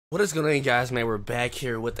What is going on, guys, man? We're back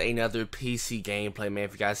here with another PC gameplay, man.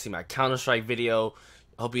 If you guys see my Counter-Strike video,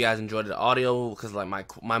 I hope you guys enjoyed the audio, because like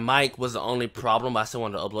my mic was the only problem, but I still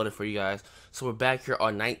wanted to upload it for you guys. So we're back here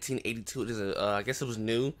on 1982. This is I guess it was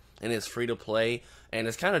new and it's free to play, and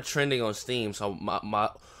it's kind of trending on Steam. So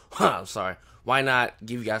I'm sorry. Why not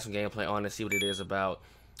give you guys some gameplay on it, see what it is about?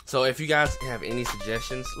 So if you guys have any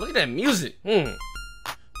suggestions, look at that music.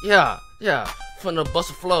 Yeah. Finna bust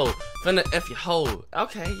a flow. Finna F your hoe.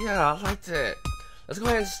 Okay, yeah, I like that. Let's go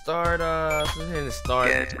ahead and start.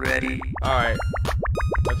 Get ready. Alright.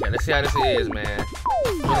 Okay, let's see how this is, man.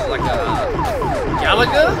 This is like a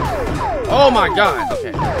Galaga? Oh my god. Okay.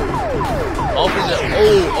 Okay,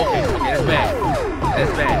 that's bad.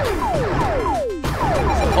 That's bad.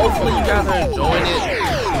 So hopefully you guys are enjoying it.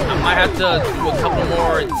 I might have to do a couple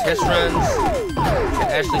more test runs to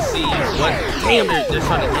actually see what. Damn, they're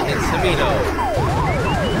trying to get into me though.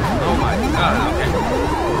 Oh my god, okay.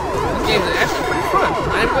 This game is actually pretty fun,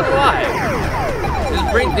 I ain't gonna lie. Just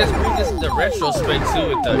bring the retrospect to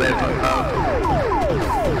it though.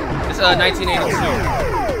 It's 1982.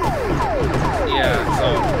 Yeah, so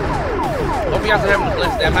hope you guys are having a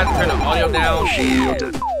blessed day. I'm about to turn the audio down. Shield. I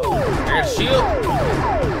got a shield.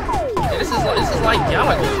 Yeah, this is like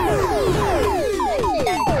Galaga.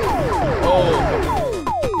 Oh.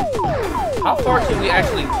 How far can we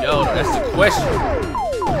actually go? That's the question.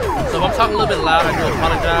 So if I'm talking a little bit loud, I do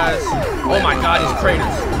apologize. Oh my god, these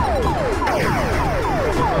craters.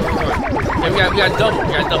 Yeah, we got double.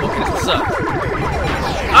 We got double. Okay, what's up?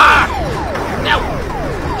 Ah! No!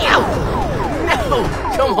 No!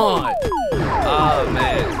 Come on! Oh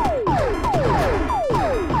man.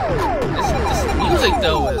 This music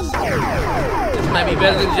though is. This might be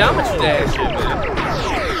better than Geometry Dash shit, man.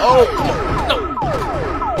 Oh, come on. No!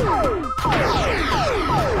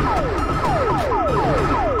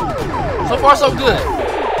 So far, so good.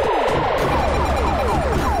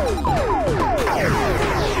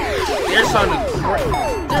 They're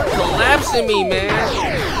collapsing me, man.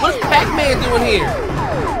 What's Pac-Man doing here?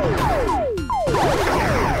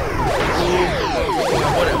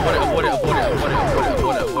 Avoid it. Avoid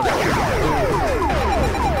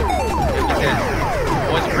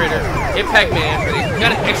the critter. Hit Pac-Man, but he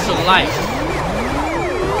got an extra life.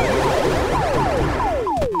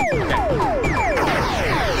 Okay.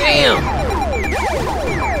 Damn!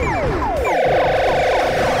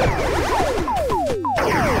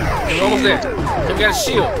 We're almost there. Okay, we got a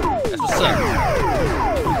shield. That's what's up.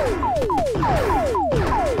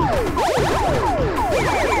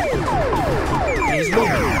 Okay, he's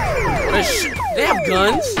moving. They have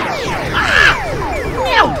guns. Ah!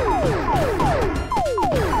 No!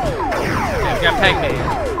 Okay, we got Pac-Man.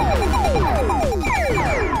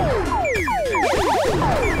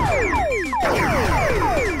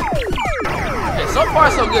 Okay, so far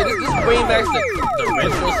so good. This brings back the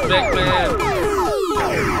retrospect, man.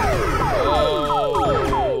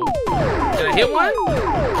 Hit one?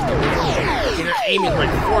 Okay, they're aiming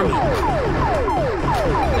right for me.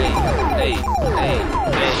 Hey.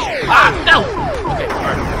 Ah, no! Okay,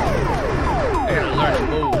 alright. I gotta learn to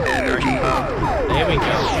move. Energy up. There we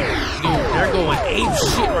go. Dude, they're going ape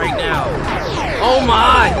shit right now. Oh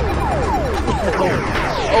my!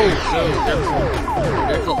 Oh, dude,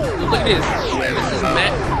 they're cool. Dude, look at this. This is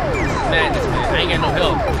madness, man. I ain't got no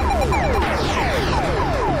help.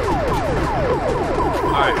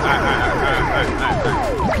 Alright.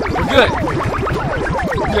 We're good.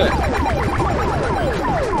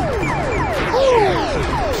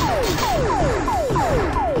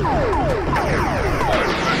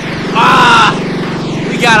 Ah!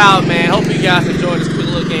 We got out, man. Hope you guys enjoyed this quick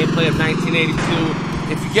little gameplay of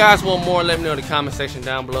 1982. If you guys want more, let me know in the comment section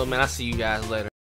down below, man. I'll see you guys later.